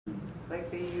like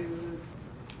they use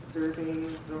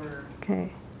surveys or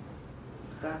Okay.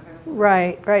 that kind of stuff?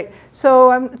 Right, right.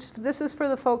 So this is for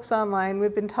the folks online.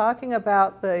 We've been talking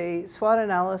about the SWOT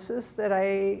analysis that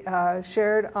I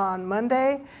shared on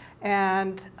Monday.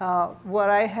 And what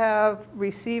I have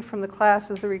received from the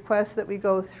class is a request that we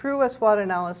go through a SWOT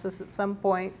analysis at some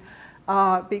point.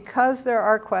 Because there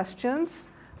are questions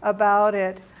about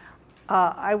it,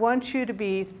 I want you to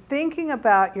be thinking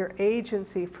about your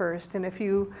agency first. And if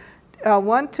you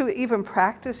want to even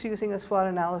practice using a SWOT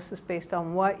analysis based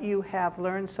on what you have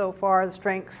learned so far, the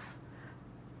strengths,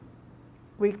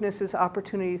 weaknesses,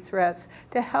 opportunities, threats,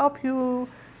 to help you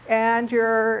and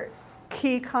your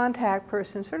key contact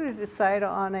person sort of decide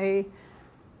on a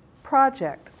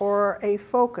project or a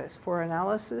focus for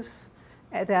analysis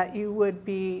that you would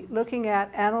be looking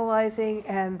at, analyzing,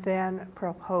 and then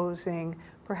proposing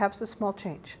perhaps a small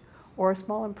change or a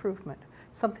small improvement,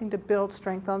 something to build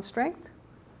strength on strength,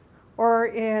 or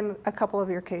in a couple of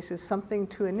your cases, something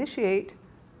to initiate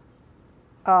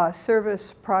a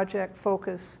service project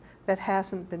focus that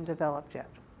hasn't been developed yet.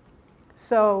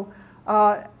 So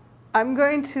I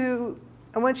want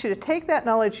you to take that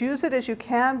knowledge, use it as you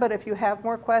can, but if you have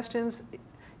more questions,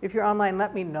 if you're online,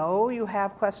 let me know you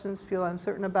have questions, feel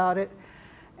uncertain about it.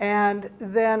 And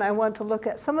then I want to look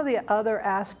at some of the other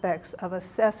aspects of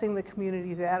assessing the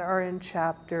community that are in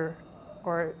chapter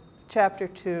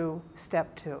 2,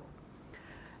 step 2.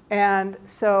 And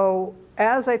so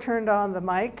as I turned on the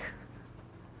mic,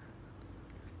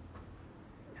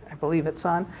 I believe it's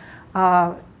on,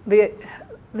 Leah,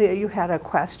 you had a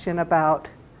question about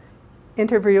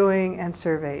interviewing and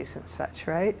surveys and such,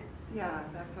 right? Yeah,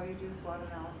 that's how you do SWOT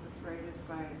analysis, right? Is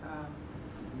by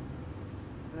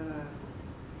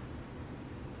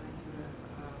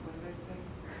what did I say?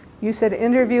 You said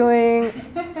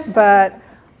interviewing, but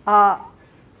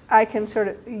I can sort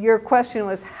of, your question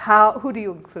was who do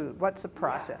you include? What's the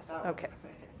process? Yeah, okay.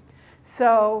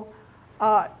 So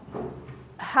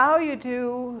how you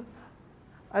do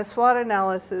a SWOT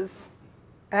analysis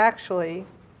actually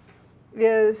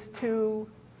is to,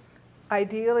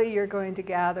 ideally you're going to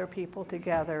gather people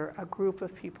together, a group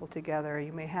of people together.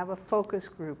 You may have a focus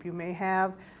group. You may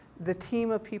have the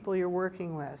team of people you're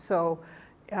working with. So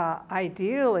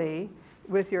ideally,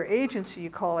 with your agency, you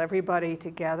call everybody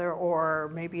together, or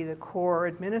maybe the core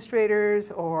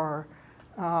administrators, or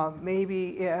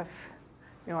maybe if,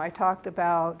 I talked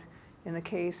about in the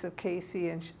case of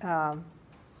Casey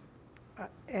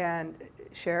and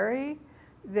Sherry,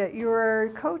 that you're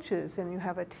coaches and you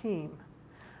have a team.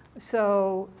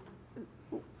 So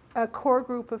a core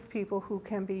group of people who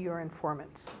can be your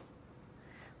informants.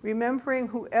 Remembering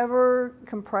whoever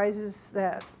comprises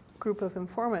that group of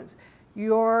informants,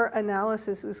 your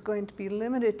analysis is going to be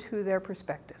limited to their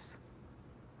perspectives.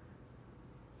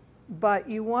 But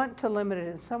you want to limit it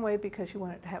in some way because you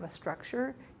want it to have a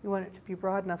structure. You want it to be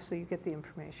broad enough so you get the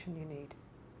information you need.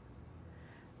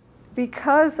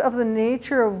 Because of the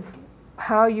nature of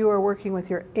how you are working with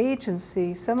your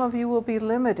agency, some of you will be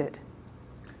limited.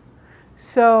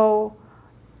 So,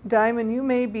 Diamond, you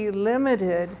may be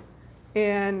limited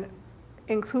in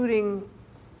including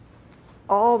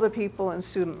all the people in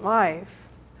student life.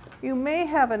 You may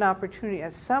have an opportunity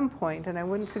at some point, and I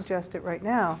wouldn't suggest it right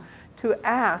now, to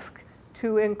ask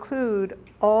to include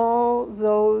all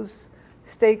those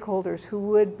stakeholders who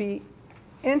would be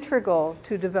integral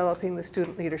to developing the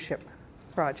student leadership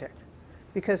project,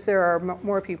 because there are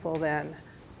more people than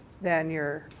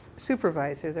your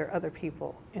supervisor. There are other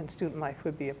people in student life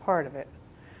would be a part of it.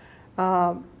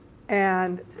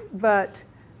 But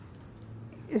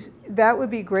that would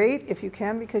be great if you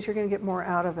can, because you're going to get more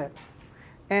out of it.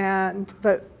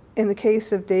 But in the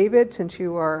case of David, since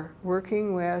you are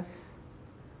working with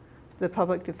the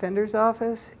Public Defender's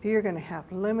Office, you're going to have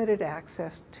limited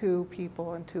access to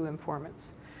people and to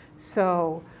informants.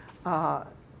 So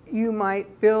you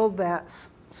might build that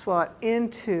SWOT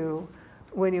into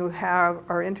when you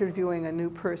are interviewing a new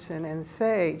person and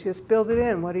say, just build it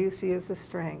in. What do you see as the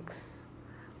strengths?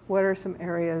 What are some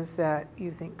areas that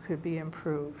you think could be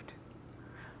improved?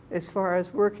 As far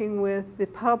as working with the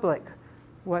public,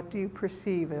 what do you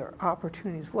perceive are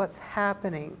opportunities? What's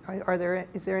happening?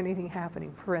 Is there anything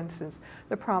happening? For instance,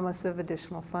 the promise of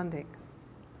additional funding,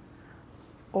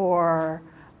 or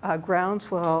a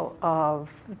groundswell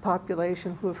of the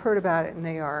population who have heard about it and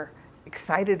they are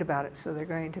excited about it, so they're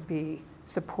going to be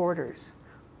supporters.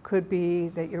 Could be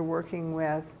that you're working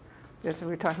with, as we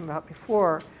were talking about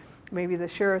before, maybe the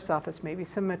sheriff's office, maybe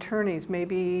some attorneys,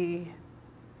 maybe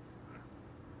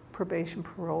probation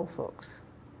parole folks.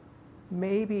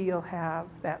 Maybe you'll have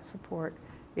that support.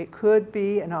 It could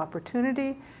be an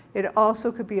opportunity. It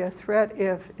also could be a threat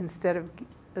if, instead of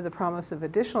the promise of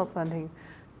additional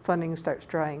funding starts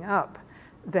drying up,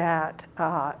 that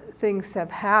things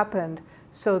have happened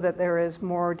so that there is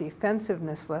more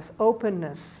defensiveness, less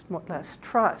openness, less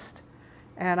trust.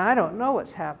 And I don't know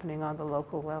what's happening on the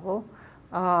local level,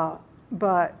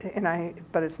 but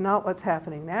it's not what's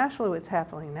happening nationally. What's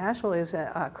happening nationally is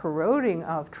a corroding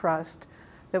of trust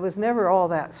that was never all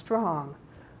that strong.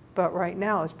 But right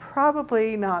now is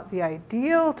probably not the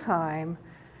ideal time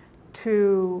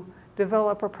to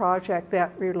develop a project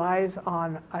that relies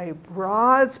on a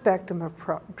broad spectrum of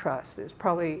trust. It's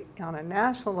probably on a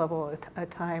national level a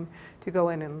time to go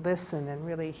in and listen and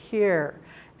really hear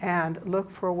and look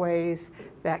for ways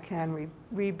that can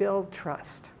rebuild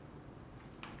trust.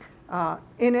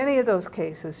 In any of those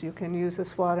cases, you can use a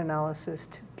SWOT analysis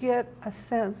to get a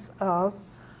sense of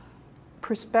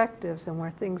perspectives and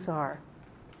where things are.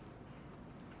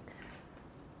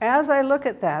 As I look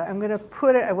at that, I'm going to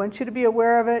put it, I want you to be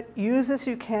aware of it, use as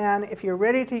you can. If you're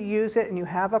ready to use it and you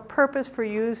have a purpose for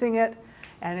using it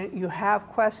and you have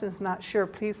questions, not sure,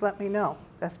 please let me know.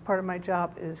 That's part of my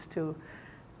job, is to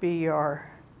be your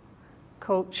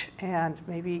coach and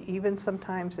maybe even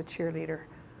sometimes a cheerleader.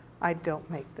 I don't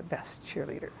make the best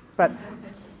cheerleader, but,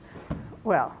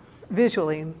 well,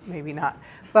 visually maybe not,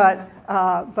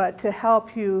 but to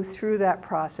help you through that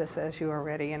process as you are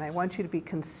ready. And I want you to be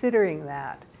considering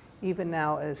that even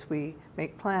now as we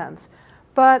make plans.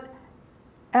 But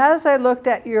as I looked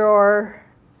at your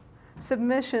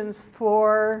submissions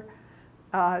for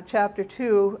Chapter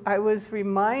 2, I was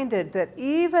reminded that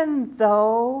even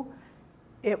though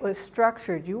it was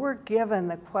structured, you were given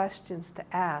the questions to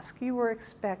ask, you were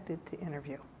expected to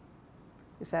interview.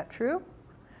 Is that true?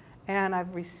 And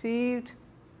I've received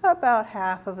about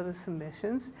half of the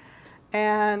submissions,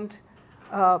 and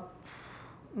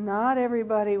not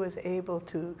everybody was able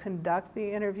to conduct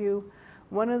the interview.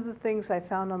 One of the things I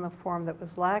found on the form that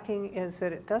was lacking is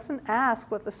that it doesn't ask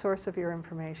what the source of your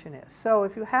information is. So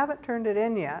if you haven't turned it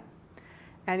in yet,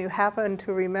 and you happen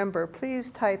to remember, please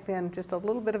type in just a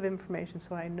little bit of information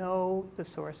so I know the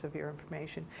source of your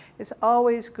information. It's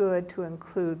always good to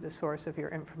include the source of your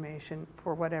information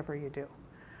for whatever you do.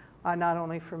 Not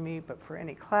only for me, but for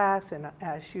any class, and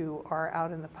as you are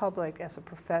out in the public as a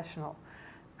professional.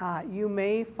 You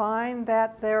may find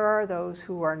that there are those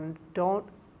who don't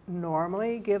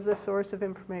normally give the source of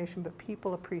information, but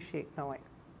people appreciate knowing.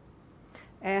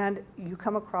 And you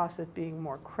come across as being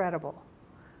more credible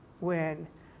when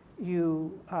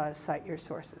you cite your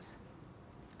sources.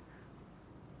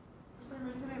 For some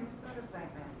reason I missed that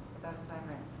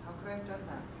assignment. How could I have done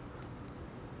that?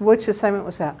 Which assignment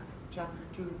was that? Chapter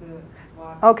 2, the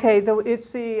SWOT. Okay,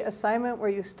 it's the assignment where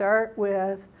you start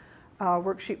with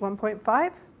worksheet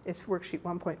 1.5. It's worksheet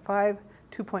 1.5, 2.1,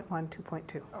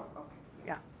 2.2. Oh, okay.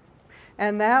 Yeah.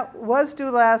 And that was due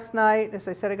last night. As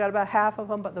I said, I got about half of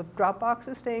them, but the Dropbox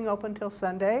is staying open till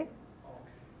Sunday. Okay.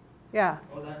 Yeah.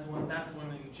 Oh, that's one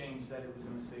that you changed, that it was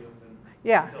going to stay open.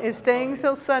 Yeah, it's staying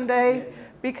till Sunday Yeah.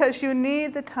 because you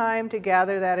need the time to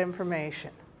gather that information.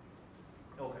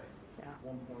 Okay. Yeah.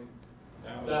 1 point.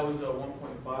 That was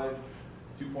 1.5,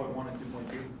 2.1, and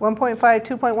 2.2. 1.5,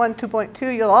 2.1,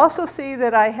 2.2. You'll also see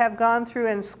that I have gone through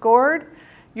and scored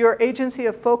your agency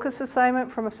of focus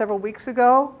assignment from several weeks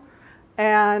ago.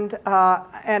 And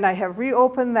I have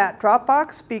reopened that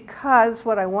Dropbox because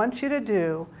what I want you to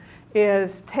do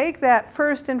is take that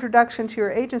first introduction to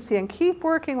your agency and keep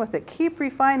working with it, keep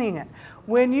refining it.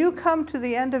 When you come to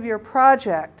the end of your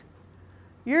project,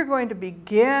 you're going to be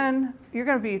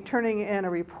turning in a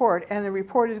report, and the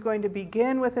report is going to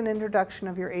begin with an introduction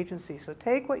of your agency. So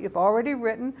take what you've already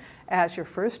written as your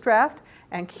first draft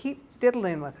and keep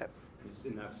diddling with it.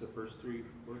 And that's the first 3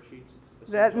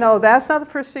 worksheets? No, that's not the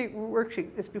first 3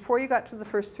 worksheets. It's before you got to the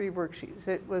first 3 worksheets.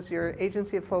 It was your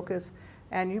agency of focus,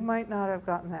 and you might not have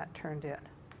gotten that turned in.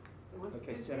 Like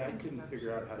I said, I couldn't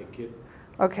figure out how to get.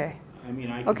 Okay. I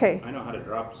mean, I know how to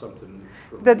drop something.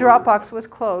 The Dropbox was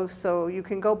closed, so you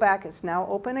can go back. It's now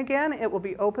open again. It will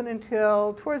be open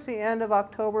until towards the end of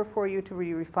October for you to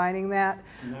be refining that.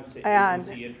 And that's the And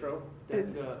agency intro?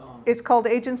 That's it's called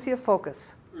Agency of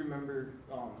Focus. remember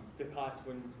the class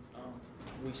when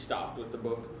we stopped with the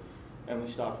book and we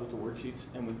stopped with the worksheets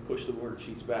and we pushed the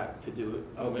worksheets back to do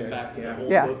it. We went back to the whole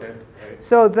Yeah. book. Okay. Right.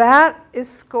 So that is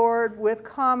scored with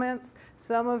comments.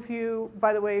 Some of you,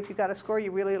 by the way, if you got a score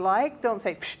you really like, don't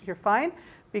say, psh, you're fine,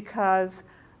 because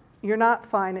you're not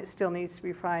fine. It still needs to be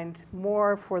refined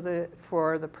more for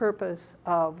the purpose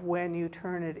of when you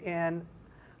turn it in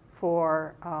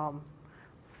for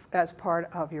as part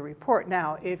of your report.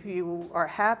 Now, if you are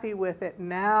happy with it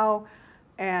now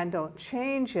and don't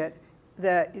change it,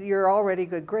 that your already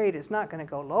good grade is not going to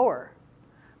go lower.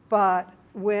 But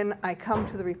when I come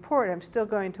to the report, I'm still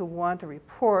going to want a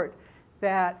report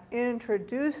that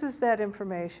introduces that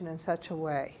information in such a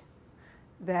way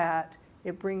that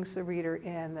it brings the reader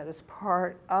in, that is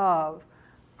part of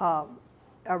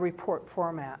a report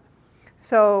format.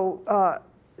 So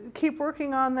keep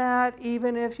working on that,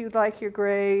 even if you'd like your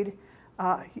grade.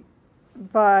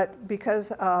 But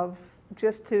because of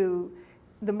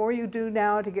the more you do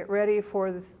now to get ready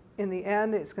for in the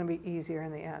end, it's going to be easier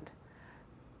in the end.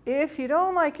 If you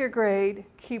don't like your grade,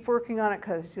 keep working on it,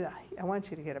 because I want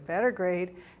you to get a better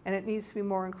grade, and it needs to be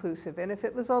more inclusive. And if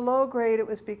it was a low grade, it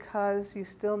was because you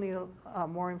still need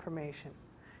more information,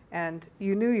 and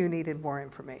you knew you needed more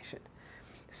information.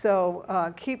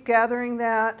 So keep gathering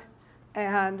that.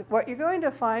 And what you're going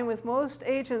to find with most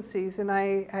agencies, and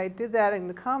I did that in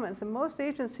the comments, in most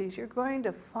agencies you're going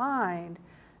to find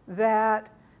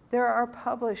that there are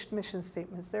published mission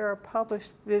statements, there are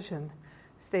published vision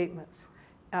statements.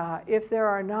 If there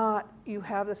are not, you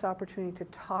have this opportunity to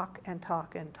talk and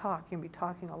talk and talk. You'll be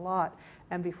talking a lot.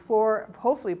 And before,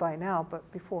 hopefully by now, but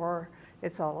before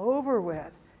it's all over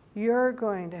with, you're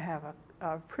going to have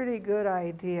a pretty good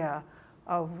idea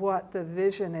of what the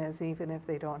vision is, even if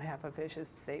they don't have a vision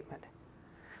statement.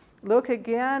 Look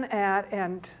again at,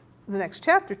 and the next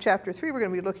chapter, chapter 3, we're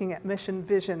going to be looking at mission,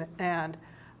 vision, and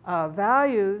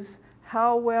values,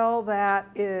 how well that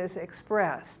is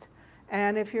expressed.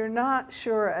 And if you're not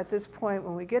sure at this point,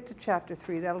 when we get to chapter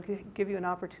 3, that'll give you an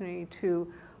opportunity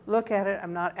to look at it.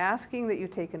 I'm not asking that you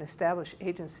take an established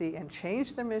agency and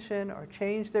change their mission or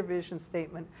change their vision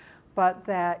statement, but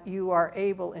that you are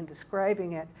able, in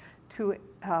describing it, to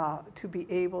be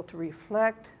able to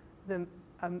reflect the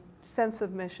sense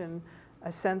of mission,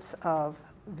 a sense of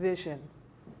vision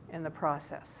in the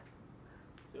process.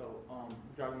 So,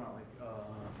 talking about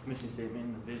like mission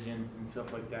statement, the vision, and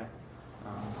stuff like that.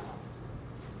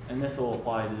 And this will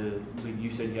apply to,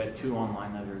 you said you had 2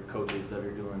 online that are coaches that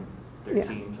are doing their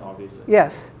teams, obviously.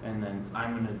 Yes. And then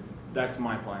that's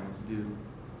my plan, is to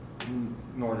do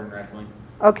Northern Wrestling.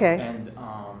 Okay. And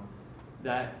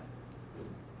that,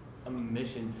 a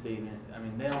mission statement, I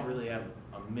mean, they don't really have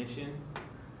a mission,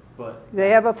 but... They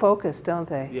have a focus, don't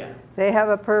they? Yeah. They have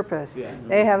a purpose. Yeah.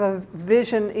 They have a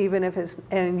vision, even if it's...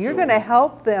 And you're going to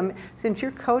help them, since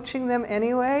you're coaching them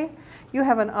anyway, you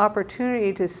have an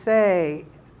opportunity to say,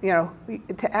 you know,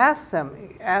 to ask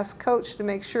them, ask coach to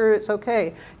make sure it's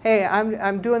okay. Hey,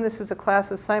 I'm doing this as a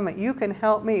class assignment. You can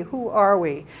help me. Who are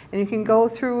we? And you can go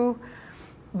through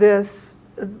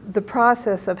the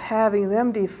process of having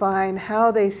them define how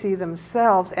they see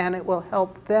themselves, and it will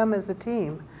help them as a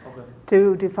team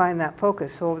to define that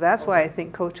focus. So that's why I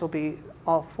think coach will be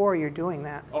all for you're doing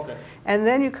that. Okay. And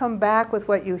then you come back with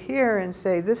what you hear and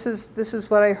say, this is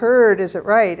what I heard, is it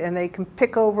right? And they can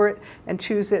pick over it and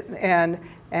choose it and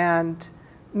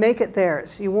make it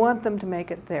theirs. You want them to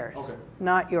make it theirs,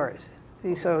 not yours.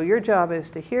 So your job is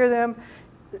to hear them,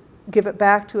 give it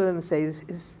back to them and say,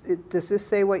 does this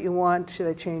say what you want? Should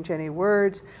I change any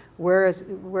words? Where is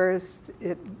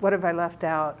it? What have I left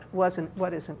out?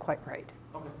 What isn't quite right?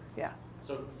 Okay. Yeah.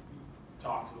 So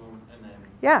talk to them and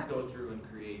then go through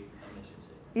and create a mission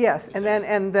statement. Yes,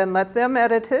 and then let them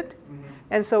edit it. Mm-hmm.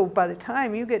 And so by the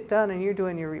time you get done and you're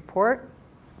doing your report,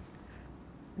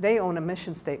 they own a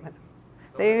mission statement.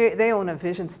 Okay. They own a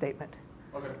vision statement.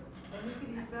 Okay. And we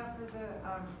could use that for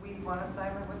the week 1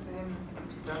 assignment with the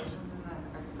introductions and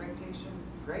the expectations.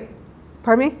 Great.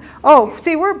 Pardon me? Oh,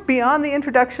 see, we're beyond the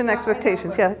introduction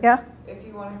expectations. Know, yeah. If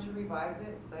you wanted to revise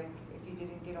it, like if you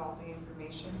didn't get all the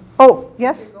information. Oh,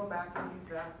 yes. You could go back and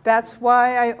use that. That's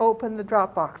why I opened the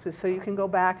drop boxes, so you can go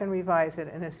back and revise it.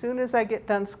 And as soon as I get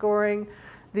done scoring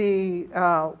the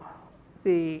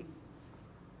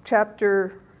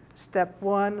chapter step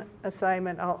 1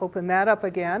 assignment, I'll open that up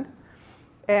again.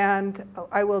 And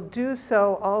I will do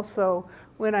so also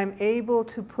when I'm able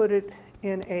to put it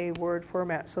in a Word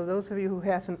format. So those of you who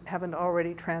haven't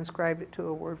already transcribed it to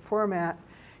a Word format,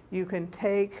 you can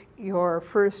take your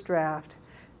first draft,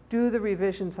 do the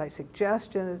revisions I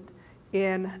suggested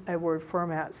in a Word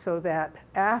format, so that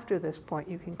after this point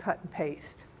you can cut and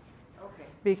paste. Okay.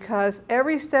 Because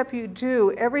every step you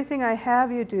do, everything I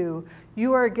have you do,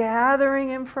 you are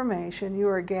gathering information, you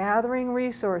are gathering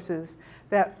resources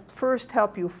that first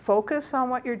help you focus on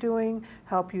what you're doing,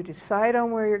 help you decide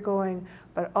on where you're going,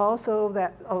 but also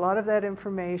that a lot of that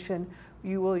information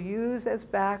you will use as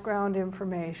background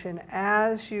information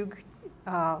as you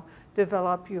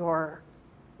develop your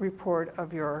report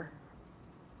of your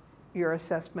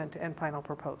assessment and final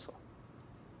proposal.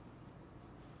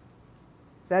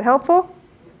 Is that helpful?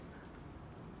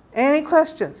 Any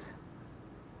questions?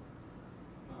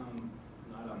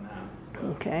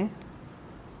 Okay.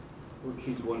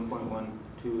 Worksheets 1.1,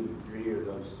 2, and 3, are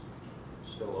those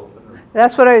still open? Or?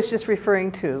 That's what I was just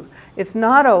referring to. It's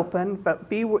not open, but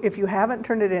if you haven't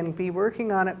turned it in, be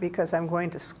working on it because I'm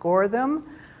going to score them.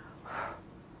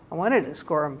 I wanted to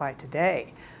score them by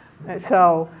today.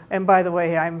 So, and by the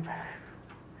way,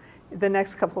 the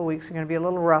next couple of weeks are going to be a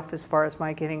little rough as far as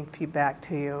my getting feedback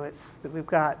to you. We've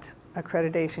got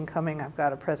accreditation coming. I've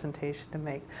got a presentation to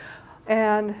make.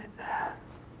 And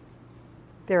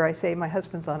dare I say, my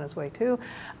husband's on his way too.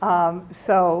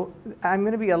 So I'm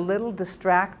going to be a little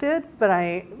distracted, but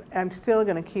I'm still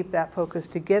going to keep that focus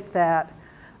to get that,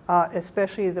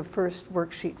 especially the first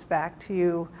worksheets back to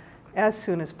you as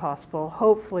soon as possible,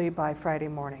 hopefully by Friday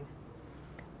morning.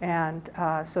 And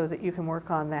so that you can work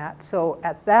on that. So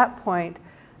at that point,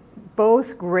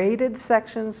 both graded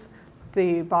sections,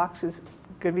 the box is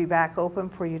going to be back open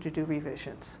for you to do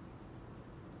revisions.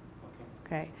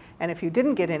 Okay. And if you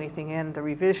didn't get anything in, the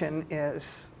revision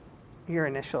is your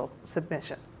initial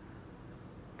submission.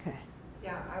 Okay.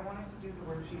 Yeah, I wanted to do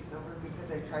the worksheets over because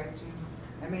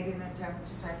I made an attempt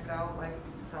to type it out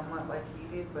somewhat like he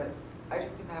did, but I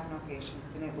just didn't have no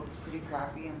patience, and it looks pretty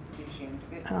crappy. I'm pretty ashamed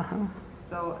of it.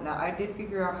 So now I did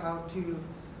figure out how to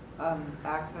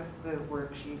access the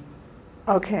worksheets.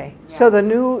 Okay. Yeah. So the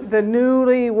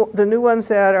new ones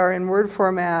that are in Word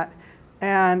format,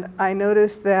 and I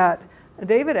noticed that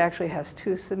David actually has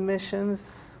 2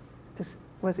 submissions.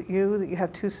 Was it you that you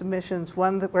have 2 submissions?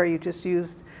 One where you just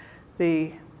used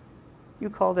you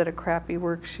called it a crappy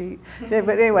worksheet. But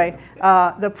anyway,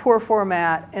 the poor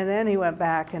format, and then he went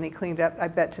back and he cleaned up, I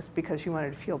bet just because you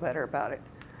wanted to feel better about it.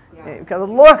 Yeah. Because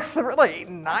it looks really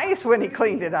nice when he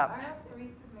cleaned it up. I have 3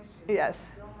 submissions. Yes.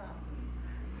 Still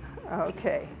not.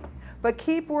 Okay. But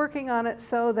keep working on it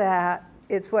so that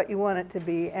it's what you want it to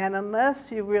be. And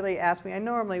unless you really ask me, I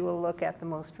normally will look at the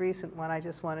most recent one. I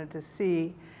just wanted to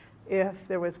see if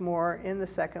there was more in the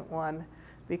second one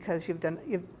because you've done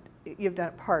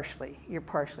it partially. You're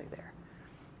partially there.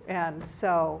 And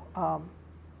so,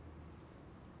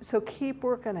 so keep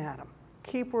working at them.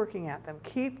 Keep working at them.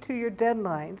 Keep to your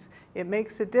deadlines. It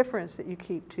makes a difference that you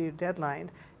keep to your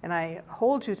deadline. And I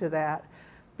hold you to that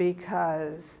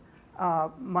because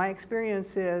my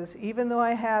experience is, even though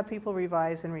I have people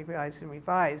revise and revise and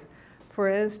revise, for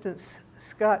instance,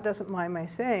 Scott doesn't mind my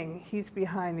saying he's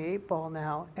behind the 8 ball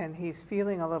now and he's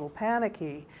feeling a little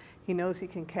panicky. He knows he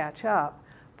can catch up,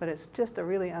 but it's just a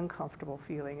really uncomfortable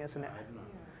feeling, isn't it?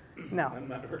 No. I'm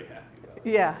not very happy about it.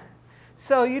 Yeah.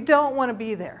 So you don't want to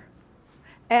be there.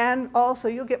 And also,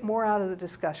 you'll get more out of the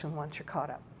discussion once you're caught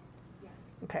up. Yeah.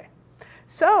 Okay.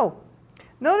 So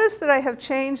notice that I have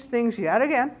changed things yet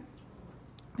again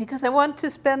because I want to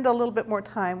spend a little bit more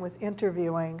time with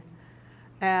interviewing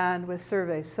and with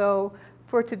surveys. So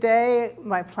for today,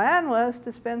 my plan was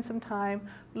to spend some time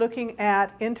looking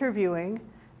at interviewing,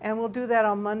 and we'll do that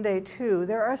on Monday too.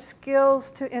 There are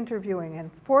skills to interviewing, and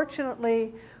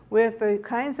fortunately, with the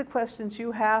kinds of questions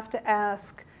you have to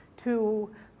ask to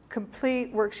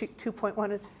complete worksheet 2.1,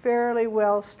 it's fairly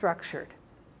well structured.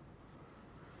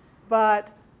 But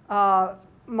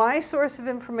my source of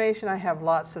information, I have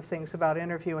lots of things about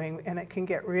interviewing, and it can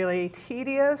get really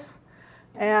tedious.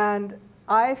 And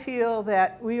I feel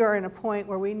that we are in a point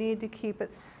where we need to keep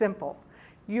it simple.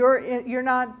 You're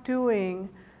not doing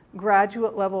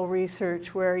graduate level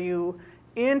research where you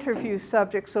interview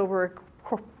subjects over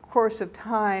a course of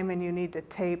time and you need to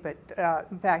tape it.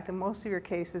 In fact, in most of your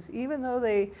cases, even though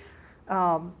they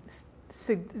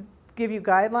give you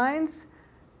guidelines,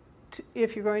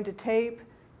 if you're going to tape,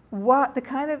 the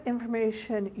kind of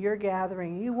information you're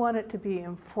gathering, you want it to be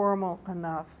informal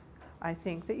enough, I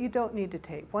think, that you don't need to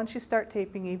tape. Once you start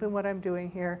taping, even what I'm doing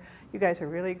here, you guys are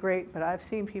really great, but I've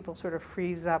seen people sort of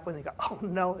freeze up when they go, oh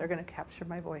no, they're going to capture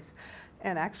my voice.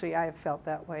 And actually, I have felt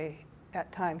that way at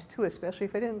times too, especially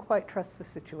if I didn't quite trust the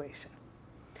situation.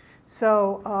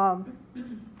 So,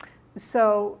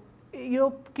 so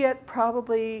you'll get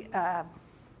probably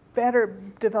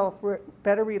develop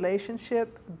better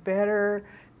relationship, better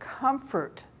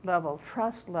comfort level,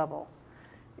 trust level,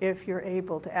 if you're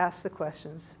able to ask the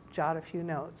questions, jot a few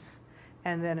notes,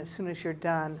 and then as soon as you're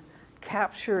done,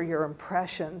 capture your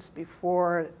impressions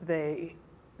before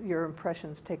your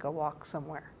impressions take a walk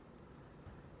somewhere,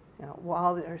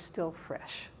 while they're still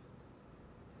fresh.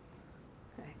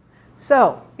 Okay.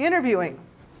 So, interviewing.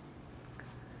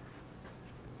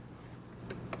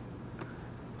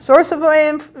 Source of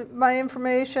my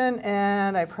information,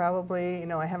 and I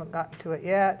probably, I haven't gotten to it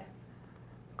yet.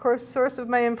 Of course, source of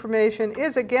my information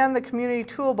is, again, the community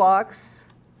toolbox.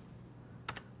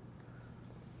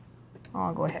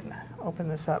 I'll go ahead and open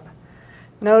this up.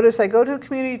 Notice I go to the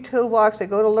community toolbox, I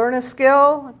go to learn a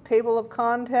skill, table of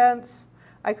contents.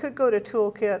 I could go to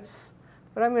toolkits,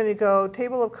 but I'm going to go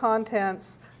table of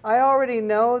contents. I already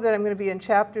know that I'm going to be in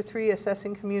chapter 3,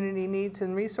 assessing community needs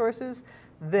and resources.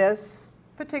 This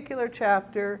particular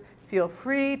chapter, feel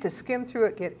free to skim through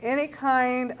it, get any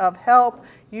kind of help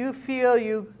you feel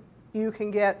you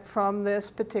can get from this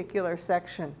particular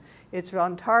section. It's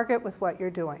on target with what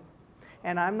you're doing.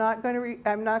 And I'm not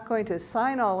going to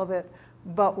assign all of it,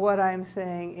 but what I'm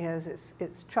saying is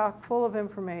it's chock full of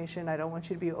information. I don't want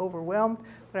you to be overwhelmed,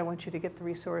 but I want you to get the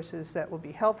resources that will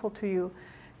be helpful to you.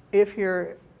 If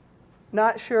you're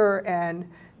not sure and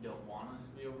You don't want us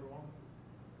to be overwhelmed?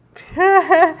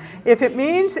 if it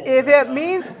means Pretty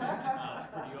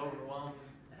overwhelmed.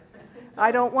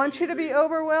 I don't want you to be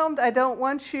overwhelmed. I don't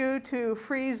want you to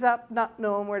freeze up, not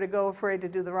knowing where to go, afraid to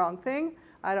do the wrong thing.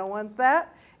 I don't want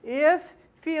that. If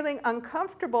feeling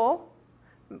uncomfortable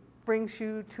brings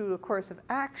you to a course of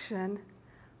action,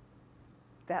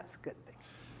 that's a good thing.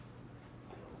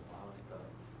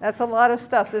 That's a lot of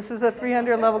stuff. This is a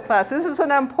 300 level class. This is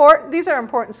these are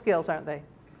important skills, aren't they?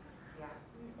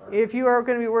 If you are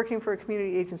going to be working for a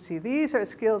community agency, these are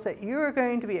skills that you are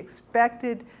going to be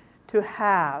expected to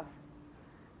have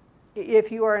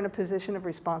if you are in a position of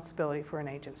responsibility for an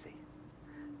agency.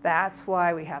 That's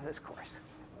why we have this course.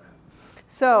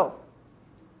 So,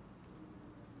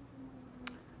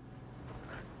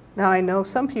 now I know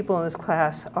some people in this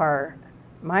class are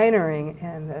minoring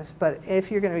in this, but if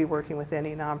you're going to be working with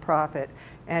any nonprofit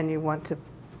and you want to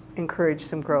encourage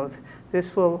some growth, this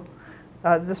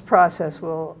process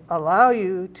will allow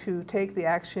you to take the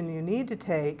action you need to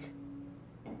take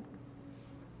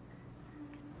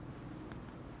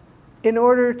in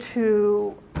order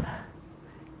to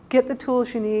get the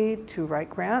tools you need to write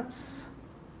grants,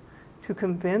 to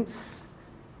convince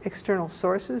external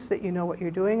sources that you know what you're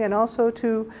doing, and also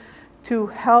to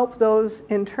help those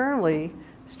internally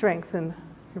strengthen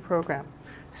your program.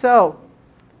 So,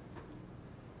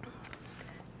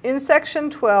 in section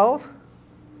 12,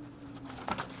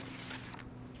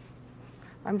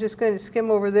 I'm just going to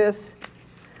skim over this.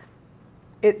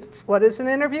 It's what is an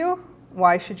interview?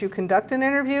 Why should you conduct an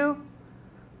interview?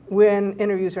 When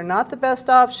interviews are not the best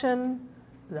option,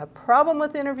 the problem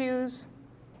with interviews,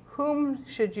 whom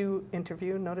should you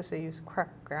interview? Notice they use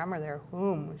correct grammar there.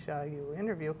 Whom shall you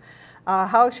interview?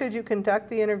 How should you conduct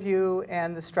the interview,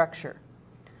 and the structure?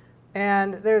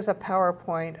 And there's a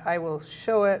PowerPoint. I will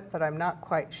show it, but I'm not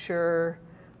quite sure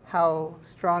how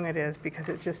strong it is because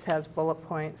it just has bullet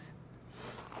points.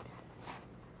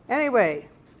 Anyway,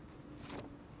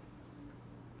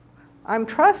 I'm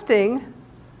trusting.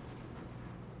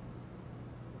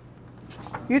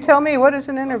 You tell me, what is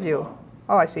an interview?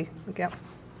 Oh, I see. Okay.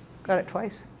 Got it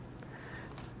twice.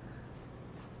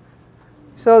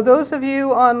 So those of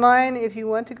you online, if you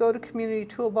want to go to Community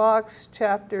Toolbox,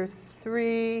 Chapter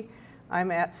 3,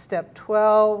 I'm at Step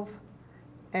 12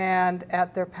 and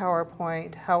at their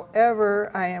PowerPoint.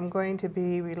 However, I am going to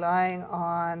be relying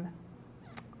on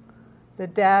the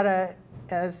data.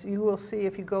 As you will see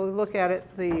if you go look at it,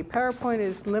 the PowerPoint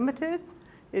is limited.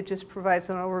 It just provides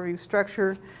an overview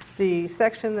structure. The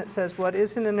section that says what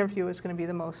is an interview is going to be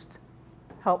the most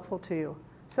helpful to you.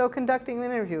 So conducting an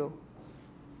interview.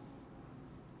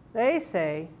 They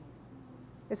say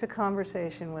it's a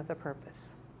conversation with a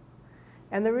purpose.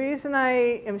 And the reason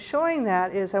I am showing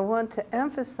that is I want to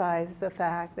emphasize the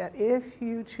fact that if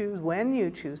you choose, when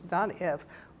you choose, not if,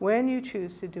 when you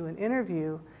choose to do an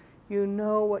interview, you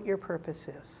know what your purpose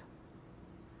is.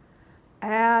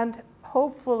 And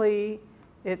hopefully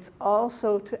it's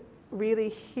also to really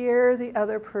hear the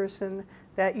other person,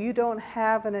 that you don't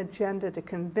have an agenda to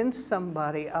convince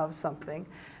somebody of something.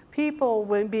 People,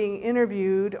 when being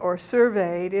interviewed or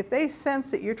surveyed, if they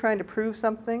sense that you're trying to prove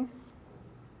something,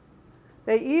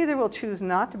 they either will choose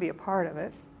not to be a part of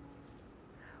it,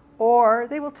 or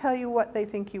they will tell you what they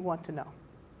think you want to know.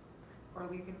 Or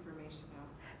leave information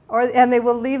out. And they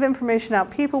will leave information out.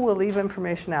 People will leave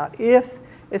information out,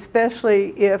 especially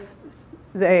if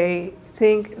they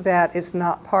think that it's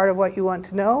not part of what you want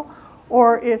to know,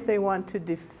 or if they want to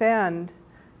defend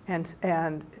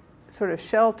and sort of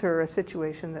shelter a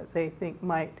situation that they think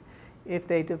might, if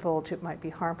they divulge it, might be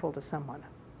harmful to someone.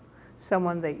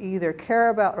 Someone they either care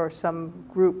about, or some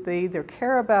group they either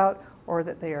care about or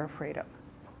that they are afraid of.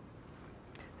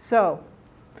 So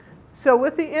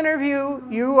with the interview,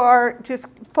 you are just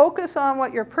focus on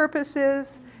what your purpose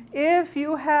is. If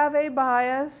you have a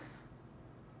bias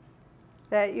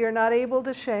that you're not able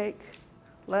to shake,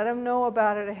 let them know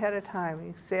about it ahead of time.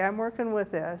 You say, I'm working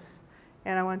with this,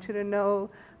 and I want you to know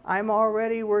I'm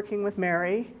already working with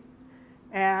Mary,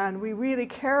 and we really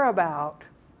care about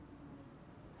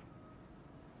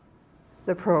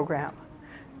the program.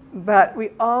 But we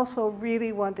also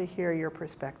really want to hear your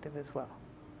perspective as well.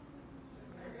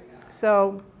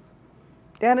 So,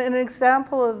 and an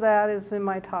example of that is in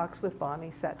my talks with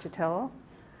Bonnie Sacchitello.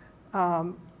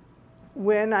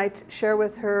 When I share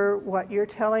with her what you're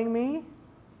telling me,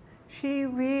 she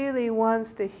really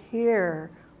wants to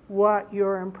hear what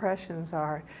your impressions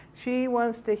are. She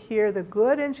wants to hear the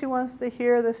good, and she wants to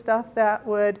hear the stuff that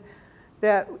would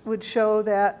show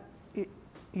that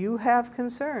you have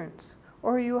concerns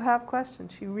or you have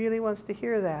questions. She really wants to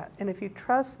hear that. And if you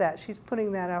trust that, she's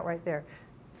putting that out right there,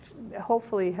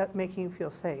 hopefully making you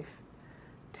feel safe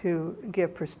to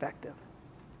give perspective.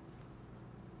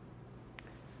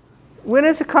 When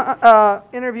is an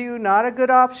interview not a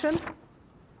good option?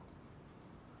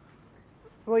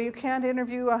 Well, you can't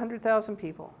interview 100,000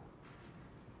 people.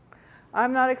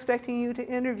 I'm not expecting you to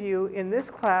interview in this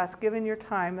class, given your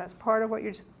time. That's part of what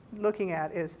you're looking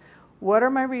at is, what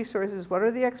are my resources? What are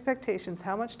the expectations?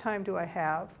 How much time do I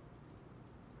have?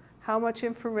 How much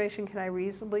information can I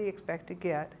reasonably expect to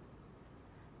get?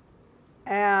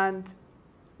 And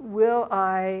do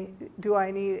I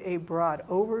need a broad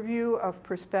overview of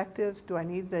perspectives? Do I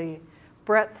need the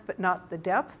breadth but not the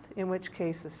depth, in which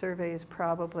case the survey is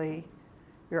probably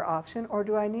your option? Or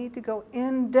do I need to go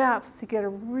in depth to get a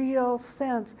real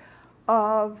sense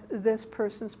of this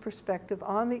person's perspective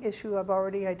on the issue I've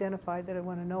already identified that I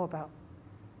want to know about?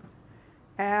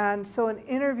 And so an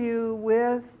interview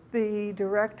with the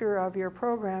director of your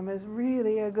program is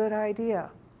really a good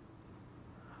idea.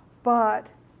 But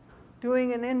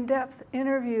doing an in-depth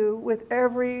interview with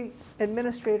every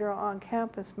administrator on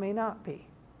campus may not be.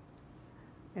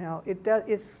 You know,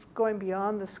 it's going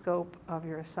beyond the scope of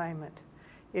your assignment.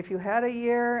 If you had a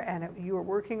year and you were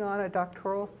working on a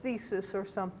doctoral thesis or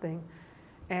something,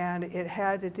 and it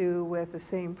had to do with the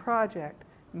same project,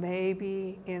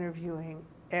 maybe interviewing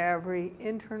every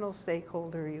internal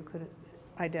stakeholder you could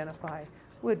identify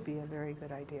would be a very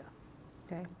good idea.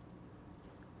 Okay?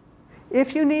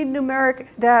 If you need numeric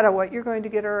data, what you're going to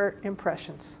get are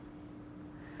impressions.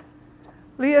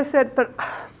 Leah said, but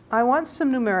I want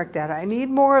some numeric data. I need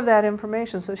more of that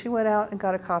information. So she went out and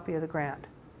got a copy of the grant.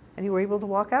 And you were able to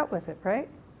walk out with it, right?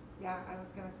 Yeah, I was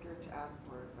kind of scared to ask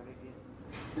for it, but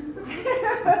I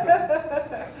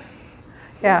did.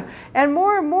 Yeah, and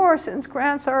more, since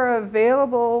grants are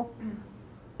available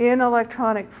in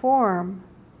electronic form,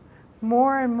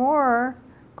 more and more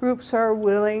groups are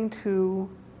willing to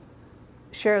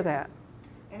share that.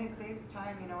 And it saves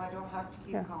time, you know, I don't have to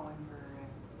keep calling her.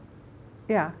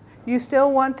 Yeah, you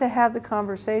still want to have the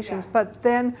conversations, but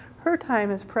then her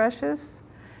time is precious.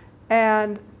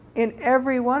 And in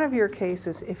every one of your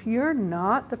cases, if you're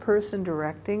not the person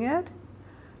directing it,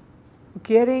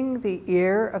 getting the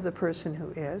ear of the person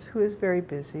who is very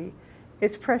busy,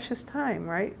 it's precious time,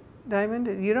 right, Diamond?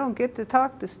 You don't get to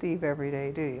talk to Steve every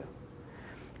day, do you?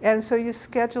 And so you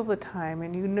schedule the time,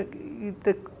 and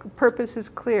the purpose is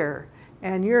clear,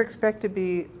 and you're expected to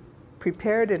be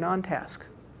prepared and on task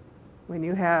when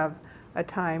you have a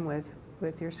time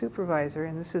with your supervisor,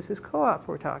 and this is his co-op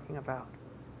we're talking about.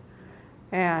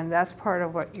 And that's part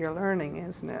of what you're learning,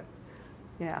 isn't it?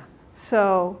 Yeah.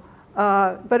 So,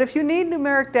 but if you need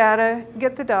numeric data,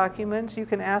 get the documents. You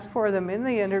can ask for them in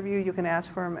the interview. You can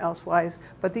ask for them elsewise.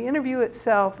 But the interview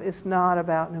itself is not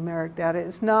about numeric data.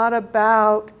 It's not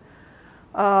about,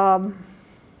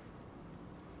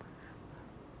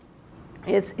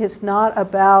 it's not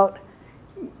about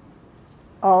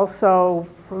also,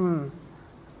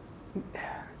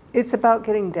 it's about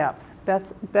getting depth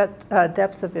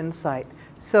of insight.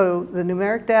 So the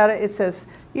numeric data, it says,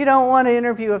 you don't want to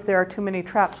interview if there are too many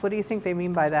traps. What do you think they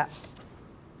mean by that?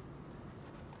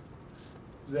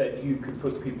 That you could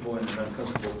put people in an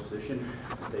uncomfortable position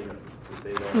if they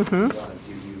don't want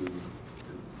to give you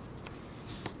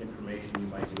the information you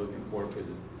might be looking for because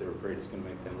they're afraid it's going to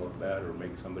make them look bad or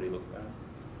make somebody look bad.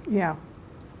 Yeah.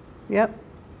 Yep.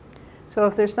 So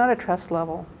if there's not a trust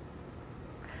level,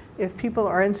 if people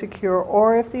are insecure,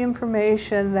 or if the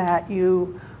information that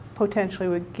you potentially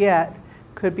would get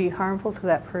could be harmful to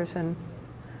that person,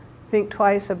 think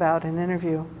twice about an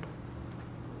interview.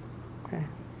 Okay.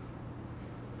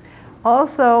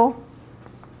 Also,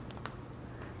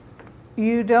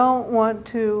 you don't want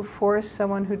to force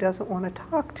someone who doesn't want to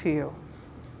talk to you.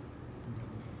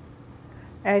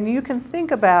 And you can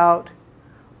think about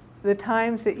the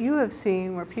times that you have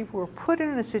seen where people were put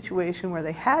in a situation where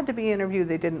they had to be interviewed,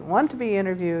 they didn't want to be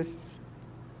interviewed,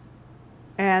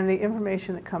 and the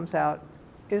information that comes out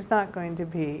is not going to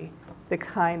be the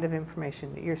kind of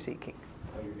information that you're seeking.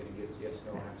 Oh, you're going to get yes,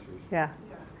 no answers. Yeah.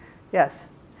 Yes.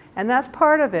 And that's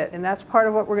part of it, and that's part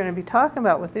of what we're going to be talking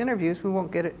about with interviews. We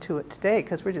won't get to it today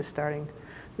because we're just starting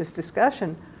this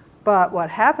discussion. But what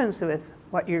happens with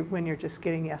when you're just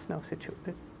getting yes/no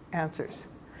answers.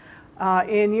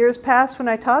 In years past when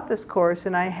I taught this course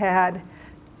and I had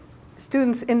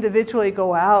students individually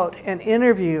go out and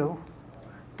interview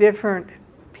different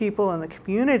people in the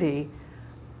community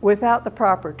without the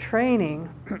proper training,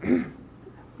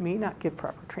 not give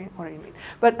proper training, what do you mean?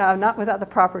 But not without the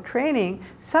proper training,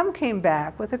 some came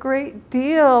back with a great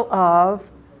deal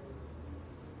of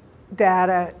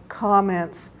data,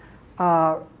 comments,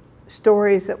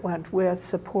 stories that went with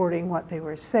supporting what they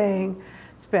were saying,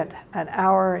 spent an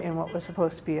hour in what was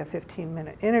supposed to be a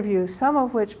 15-minute interview, some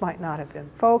of which might not have been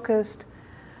focused.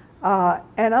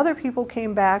 And other people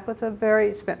came back with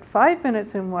spent 5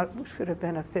 minutes in what should have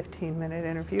been a 15-minute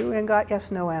interview and got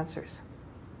yes/no answers.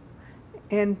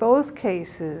 In both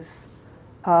cases,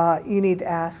 you need to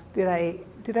ask, did I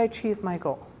achieve my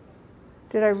goal?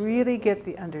 Did I really get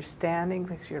the understanding?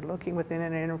 Because you're looking within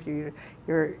an interview,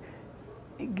 you're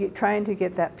trying to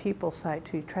get that people side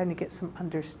to you, trying to get some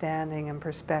understanding and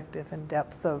perspective and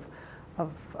depth of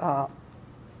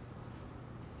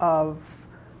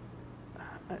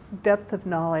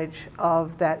knowledge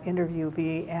of that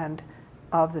interviewee and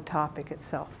of the topic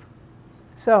itself.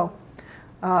 So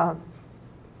you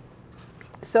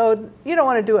don't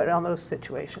want to do it on those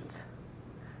situations.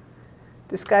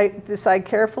 Decide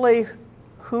carefully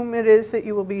whom it is that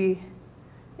you will be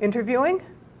interviewing.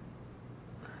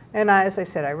 And as I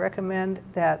said, I recommend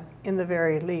that in the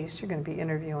very least, you're going to be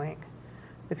interviewing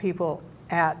the people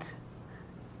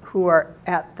who are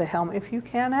at the helm, if you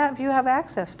have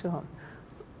access to them,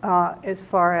 as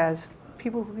far as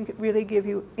people who can really give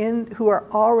you who are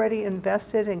already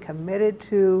invested and committed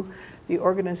to the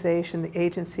organization, the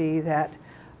agency that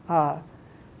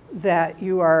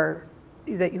you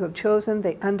have chosen.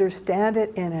 They understand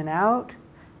it in and out.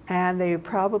 And they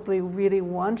probably really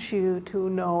want you to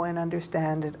know and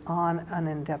understand it on an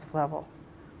in-depth level.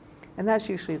 And that's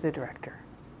usually the director.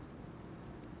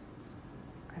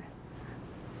 Okay.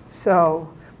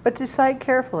 So, but decide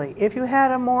carefully. If you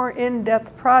had a more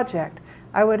in-depth project,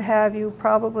 I would have you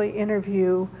probably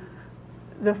interview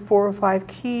the 4 or 5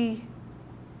 key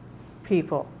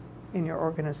people in your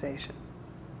organization.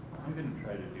 I'm going to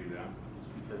try to do that, just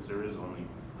because there is only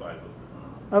 5 of them.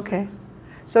 Okay.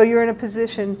 So you're in a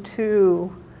position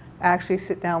to actually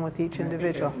sit down with each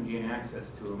individual. I think I can gain access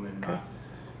to them and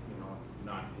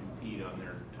not impede on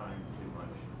their time too much.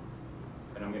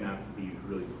 And I'm going to have to be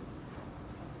really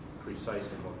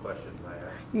precise in what questions I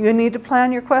ask. You need to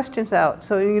plan your questions out.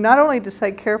 So you not only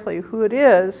decide carefully who it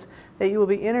is that you will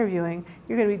be interviewing,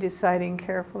 you're going to be deciding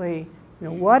carefully,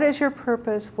 what is your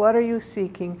purpose? What are you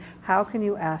seeking? How can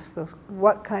you ask those?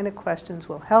 What kind of questions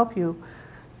will help you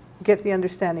get the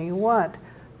understanding you want?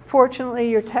 Fortunately,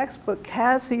 your textbook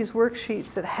has these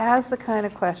worksheets that has the kind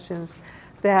of questions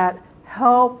that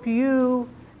help you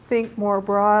think more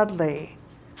broadly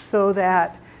so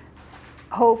that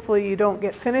hopefully you don't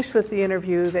get finished with the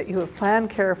interview that you have planned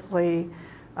carefully,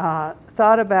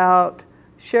 thought about,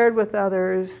 shared with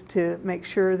others to make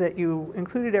sure that you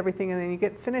included everything, and then you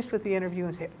get finished with the interview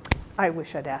and say, I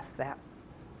wish I'd asked that.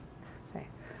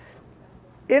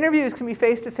 Interviews can be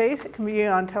face-to-face, it can be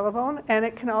on telephone, and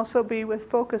it can also be with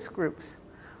focus groups.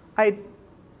 I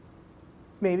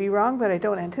may be wrong, but I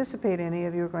don't anticipate any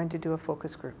of you are going to do a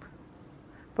focus group.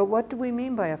 But what do we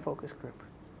mean by a focus group?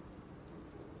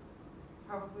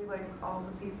 Probably like all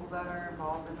the people that are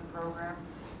involved in the program.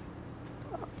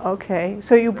 Okay,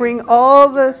 so you bring all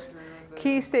the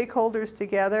key stakeholders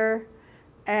together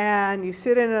and you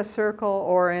sit in a circle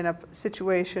or in a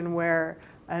situation where,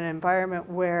 an environment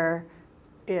where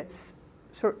it's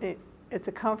a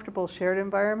comfortable shared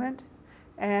environment,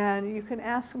 and you can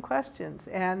ask some questions.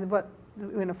 And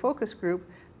in a focus group,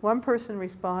 one person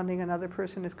responding, another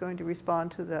person is going to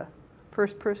respond to the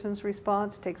first person's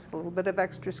response. It takes a little bit of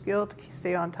extra skill to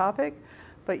stay on topic,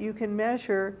 but you can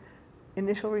measure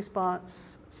initial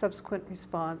response, subsequent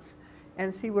response,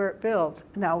 and see where it builds.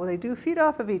 Now, they do feed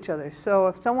off of each other. So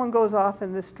if someone goes off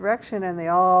in this direction and they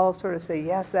all sort of say,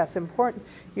 yes, that's important,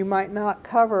 you might not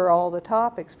cover all the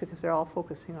topics because they're all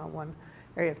focusing on one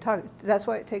area of topic. That's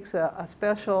why it takes a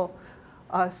special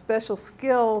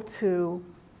skill to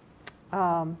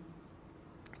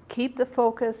keep the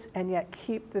focus and yet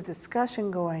keep the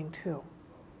discussion going too.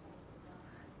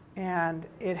 And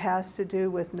it has to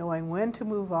do with knowing when to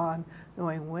move on,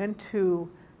 knowing when to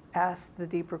ask the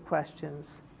deeper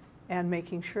questions, and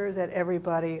making sure that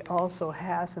everybody also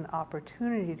has an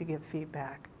opportunity to give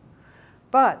feedback.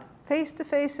 But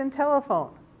face-to-face and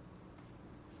telephone,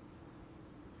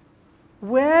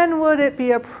 When would it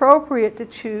be appropriate to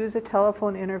choose a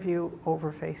telephone interview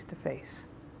over face-to-face?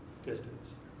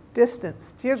 Distance.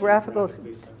 Distance, geographical.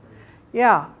 Geographically separated.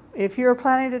 Yeah, if you're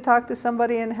planning to talk to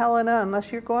somebody in Helena,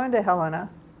 unless you're going to Helena,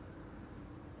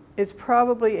 it's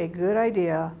probably a good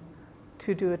idea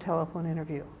to do a telephone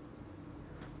interview.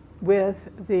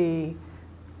 With the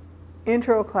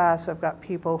intro class, I've got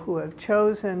people who have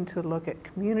chosen to look at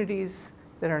communities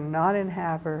that are not in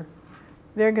Havre.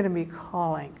 They're going to be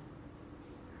calling.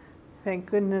 Thank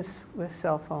goodness with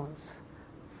cell phones.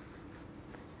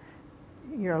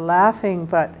 You're laughing,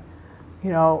 but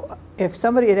you know, if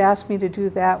somebody had asked me to do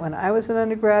that when I was an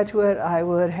undergraduate, I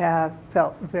would have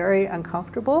felt very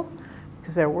uncomfortable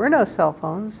because there were no cell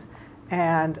phones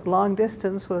and long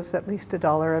distance was at least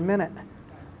 $1 a minute.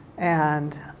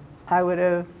 And I would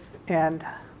have, and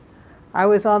I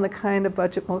was on the kind of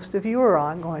budget most of you are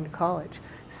on going to college.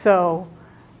 So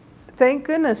thank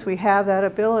goodness we have that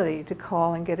ability to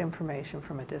call and get information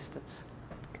from a distance.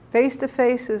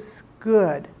 Face-to-face is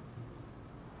good.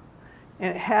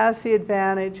 And it has the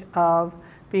advantage of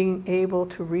being able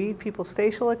to read people's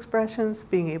facial expressions,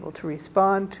 being able to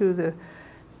respond to the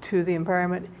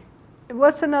environment.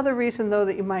 What's another reason, though,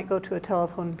 that you might go to a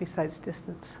telephone besides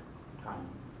distance?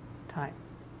 Time.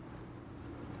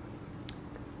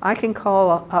 I can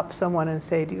call up someone and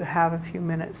say, do you have a few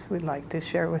minutes we'd like to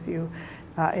share with you?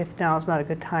 If now is not a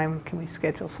good time, can we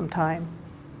schedule some time?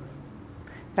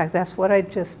 In fact, that's what I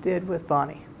just did with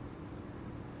Bonnie.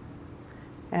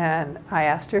 And I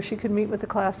asked her if she could meet with the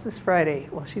class this Friday.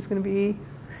 Well, she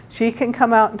can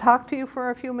come out and talk to you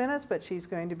for a few minutes, but she's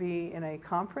going to be in a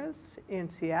conference in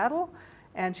Seattle,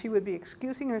 and she would be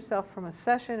excusing herself from a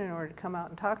session in order to come out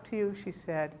and talk to you. She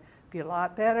said, be a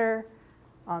lot better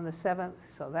on the 7th,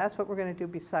 so that's what we're going to do.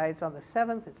 Besides, on the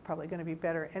 7th, it's probably going to be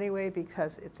better anyway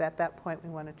because it's at that point we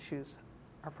want to choose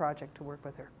our project to work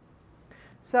with her.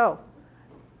 So,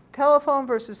 telephone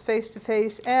versus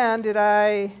face-to-face, and did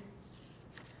I...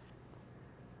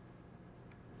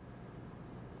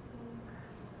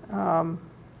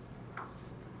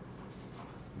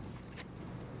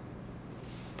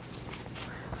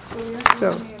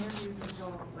 So the interviews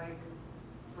until like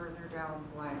further down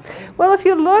the line, right? Well, if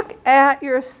you look at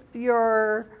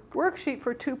your worksheet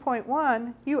for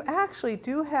 2.1, you actually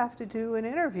do have to do an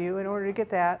interview in order to get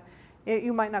that.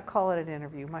 You might not call it an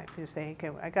interview. You might just say,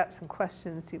 okay, I got some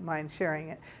questions. Do you mind sharing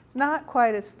it? It's not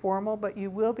quite as formal, but you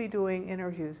will be doing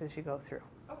interviews as you go through.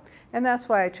 And that's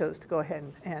why I chose to go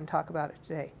ahead and talk about it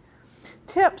today.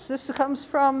 Tips. This comes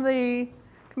from the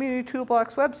Community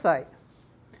Toolbox website.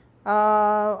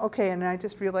 Okay, and I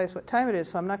just realized what time it is,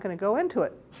 so I'm not going to go into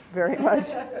it very much.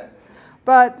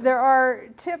 But there are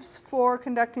tips for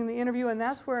conducting the interview, and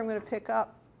that's where I'm going to pick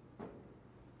up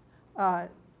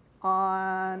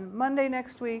on Monday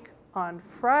next week. On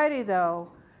Friday,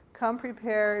 though, come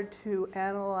prepared to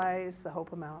analyze the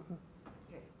Hopa Mountain.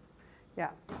 Yeah.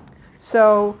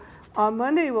 So on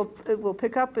Monday, we'll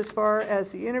pick up as far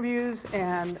as the interviews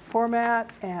and format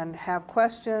and have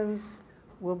questions.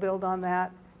 We'll build on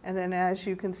that. And then as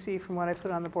you can see from what I put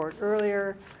on the board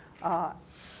earlier,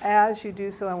 as you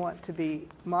do so, I want to be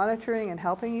monitoring and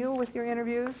helping you with your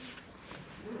interviews.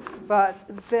 But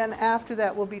then after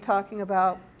that, we'll be talking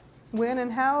about when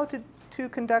and how to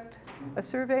conduct a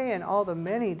survey and all the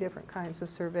many different kinds of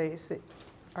surveys that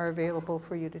are available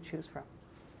for you to choose from.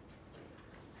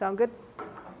 Sound good?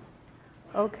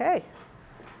 Okay.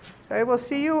 So I will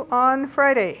see you on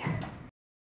Friday.